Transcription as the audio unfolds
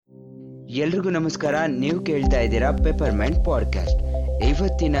ಎಲ್ರಿಗೂ ನಮಸ್ಕಾರ. ನೀವು ಕೇಳ್ತಾ ಇದ್ದೀರಾ ಪೆಪರ್ಮೆಂಟ್ ಪಾಡ್ಕಾಸ್ಟ್.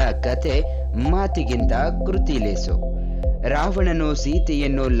 ಇವತ್ತಿನ ಕತೆ ಮಾತಿಗಿಂತ ಕೃತಿ ಲೇಸು. ರಾವಣನು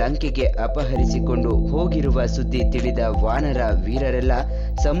ಸೀತೆಯನ್ನು ಲಂಕೆಗೆ ಅಪಹರಿಸಿಕೊಂಡು ಹೋಗಿರುವ ಸುದ್ದಿ ತಿಳಿದ ವಾನರ ವೀರರೆಲ್ಲ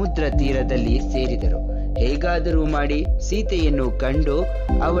ಸಮುದ್ರ ತೀರದಲ್ಲಿ ಸೇರಿದರು. ಹೇಗಾದರೂ ಮಾಡಿ ಸೀತೆಯನ್ನು ಕಂಡು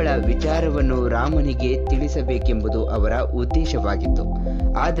ಅವಳ ವಿಚಾರವನ್ನು ರಾಮನಿಗೆ ತಿಳಿಸಬೇಕೆಂಬುದು ಅವರ ಉದ್ದೇಶವಾಗಿತ್ತು.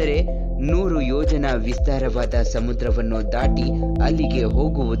 ಆದರೆ 100 ಯೋಜನ ವಿಸ್ತಾರವಾದ ಸಮುದ್ರವನ್ನು ದಾಟಿ ಅಲ್ಲಿಗೆ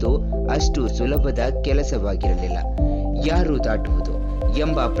ಹೋಗುವುದು ಅಷ್ಟು ಸುಲಭದ ಕೆಲಸವಾಗಿರಲಿಲ್ಲ. ಯಾರು ದಾಟುವುದು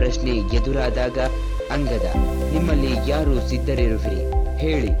ಎಂಬ ಪ್ರಶ್ನೆ ಎದುರಾದಾಗ ಅಂಗದ, ನಿಮ್ಮಲ್ಲಿ ಯಾರು ಸಿದ್ಧರಿರುವಿರಿ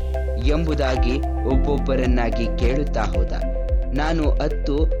ಹೇಳಿ ಎಂಬುದಾಗಿ ಒಬ್ಬೊಬ್ಬರನ್ನಾಗಿ ಕೇಳುತ್ತಾ ಹೋದ. ನಾನು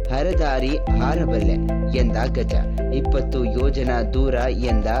 10 ಹರದಾರಿ ಹಾರಬಲ್ಲೆ ಎಂದ ಗಜ, 20 ಯೋಜನ ದೂರ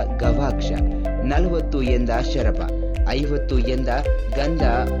ಎಂದ ಗವಾಕ್ಷ, 40 ಎಂದ ಶರಭ, 50 ಎಂದ ಗಂಧ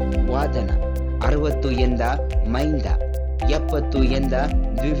ವಾದನ, 60 ಎಂದ ಮೈಂದ, 70 ಎಂದ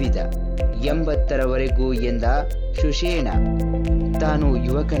ದ್ವಿವಿಧ, 80ರವರೆಗೂ ಎಂದ ಶುಷೇಣ. ತಾನು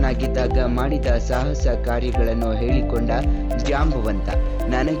ಯುವಕನಾಗಿದ್ದಾಗ ಮಾಡಿದ ಸಾಹಸ ಕಾರ್ಯಗಳನ್ನು ಹೇಳಿಕೊಂಡ ಜಾಂಬವಂತ,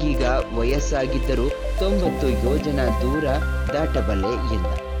 ನನಗೀಗ ವಯಸ್ಸಾಗಿದ್ದರೂ 90 ಯೋಜನ ದೂರ ದಾಟಬಲ್ಲೆ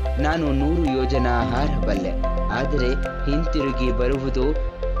ಎಂದ. ನಾನು 100 ಯೋಜನ ಹಾರಬಲ್ಲೆ, ಆದರೆ ಹಿಂತಿರುಗಿ ಬರುವುದು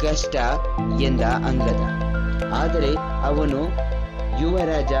ಕಷ್ಟ ಎಂದ ಅಂಗದ. ಆದರೆ ಅವನು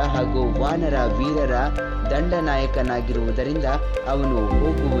ಯುವರಾಜ ಹಾಗೂ ವಾನರ ವೀರರ ದಂಡನಾಯಕನಾಗಿರುವುದರಿಂದ ಅವನು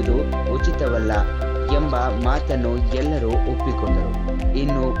ಹೋಗುವುದು ಉಚಿತವಲ್ಲ ಎಂಬ ಮಾತನ್ನು ಎಲ್ಲರೂ ಒಪ್ಪಿಕೊಂಡರು.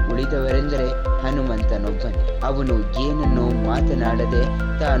 ಇನ್ನು ಉಳಿದವರೆಂದರೆ ಹನುಮಂತನೊಬ್ಬನೇ. ಅವನು ಏನನ್ನೂ ಮಾತನಾಡದೆ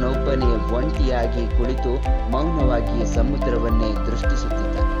ತಾನೊಬ್ಬನೇ ಒಂಟಿಯಾಗಿ ಕುಳಿತು ಮೌನವಾಗಿ ಸಮುದ್ರವನ್ನೇ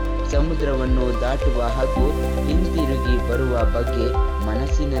ದೃಷ್ಟಿಸುತ್ತಿದ್ದ. ಸಮುದ್ರವನ್ನು ದಾಟುವ ಹಾಗೂ ಹಿಂತಿರುಗಿ ಬರುವ ಬಗ್ಗೆ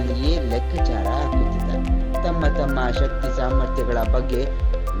ಮನಸ್ಸಿನಲ್ಲಿಯೇ ಲೆಕ್ಕಾಚಾರ ಹಾಕುತ್ತಿದ್ದ. ತಮ್ಮ ಶಕ್ತಿ ಸಾಮರ್ಥ್ಯಗಳ ಬಗ್ಗೆ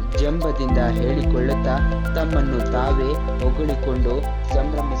ಜಂಬದಿಂದ ಹೇಳಿಕೊಳ್ಳುತ್ತಾ ತಮ್ಮನ್ನು ತಾವೇ ಹೊಗಳಿಕೊಂಡು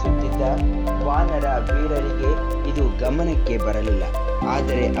ಸಂಭ್ರಮಿಸುತ್ತಿದ್ದ ವಾನರ ವೀರರಿಗೆ ಇದು ಗಮನಕ್ಕೆ ಬರಲಿಲ್ಲ.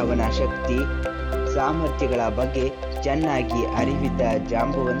 ಆದರೆ ಅವನ ಶಕ್ತಿ ಸಾಮರ್ಥ್ಯಗಳ ಬಗ್ಗೆ ಚೆನ್ನಾಗಿ ಅರಿವಿದ್ದ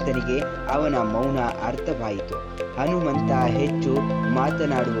ಜಾಂಬವಂತನಿಗೆ ಅವನ ಮೌನ ಅರ್ಥವಾಯಿತು. ಹನುಮಂತ ಹೆಚ್ಚು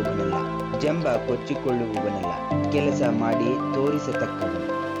ಮಾತನಾಡುವವನಲ್ಲ, ಜಂಬ ಕೊಚ್ಚಿಕೊಳ್ಳುವವನಲ್ಲ, ಕೆಲಸ ಮಾಡಿ ತೋರಿಸತಕ್ಕವನು.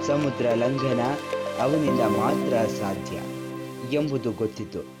 ಸಮುದ್ರ ಲಂಘನ ಅವನಿಂದ ಮಾತ್ರ ಸಾಧ್ಯ ಎಂಬುದು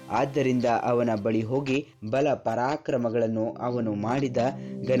ಗೊತ್ತಿತ್ತು. ಆದ್ದರಿಂದ ಅವನ ಬಳಿ ಹೋಗಿ ಬಲ ಪರಾಕ್ರಮಗಳನ್ನು, ಅವನು ಮಾಡಿದ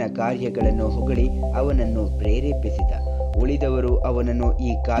ಘನ ಕಾರ್ಯಗಳನ್ನು ಹೊಗಳಿ ಅವನನ್ನು ಪ್ರೇರೇಪಿಸಿದ. ಉಳಿದವರು ಅವನನ್ನು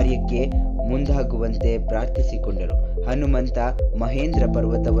ಈ ಕಾರ್ಯಕ್ಕೆ ಮುಂದಾಗುವಂತೆ ಪ್ರಾರ್ಥಿಸಿಕೊಂಡರು. ಹನುಮಂತ ಮಹೇಂದ್ರ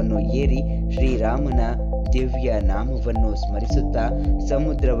ಪರ್ವತವನ್ನು ಏರಿ ಶ್ರೀರಾಮನ ದಿವ್ಯ ನಾಮವನ್ನು ಸ್ಮರಿಸುತ್ತಾ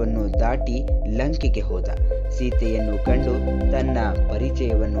ಸಮುದ್ರವನ್ನು ದಾಟಿ ಲಂಕೆಗೆ ಹೋದ. ಸೀತೆಯನ್ನು ಕಂಡು ತನ್ನ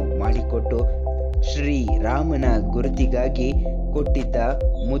ಪರಿಚಯವನ್ನು ಮಾಡಿಕೊಟ್ಟು ಶ್ರೀರಾಮನ ಗುರುತಿಗಾಗಿ ಕೊಟ್ಟಿದ್ದ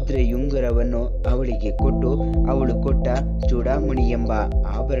ಮುದ್ರೆಯುಂಗುರವನ್ನು ಅವಳಿಗೆ ಕೊಟ್ಟು ಅವಳು ಕೊಟ್ಟ ಚೂಡಾಮಣಿ ಎಂಬ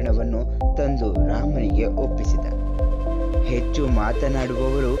ಆಭರಣವನ್ನು ತಂದು ರಾಮನಿಗೆ ಒಪ್ಪಿಸಿದ. ಹೆಚ್ಚು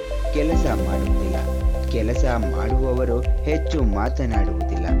ಮಾತನಾಡುವವರು ಕೆಲಸ ಮಾಡುವುದಿಲ್ಲ, ಕೆಲಸ ಮಾಡುವವರು ಹೆಚ್ಚು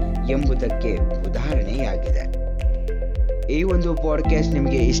ಮಾತನಾಡುವುದಿಲ್ಲ ಎಂಬುದಕ್ಕೆ ಉದಾಹರಣೆಯಾಗಿದೆ. ಈ ಒಂದು ಪಾಡ್ಕಾಸ್ಟ್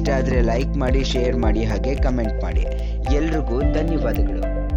ನಿಮಗೆ ಇಷ್ಟ ಆದರೆ ಲೈಕ್ ಮಾಡಿ, ಶೇರ್ ಮಾಡಿ, ಹಾಗೆ ಕಮೆಂಟ್ ಮಾಡಿ. ಎಲ್ರಿಗೂ ಧನ್ಯವಾದಗಳು.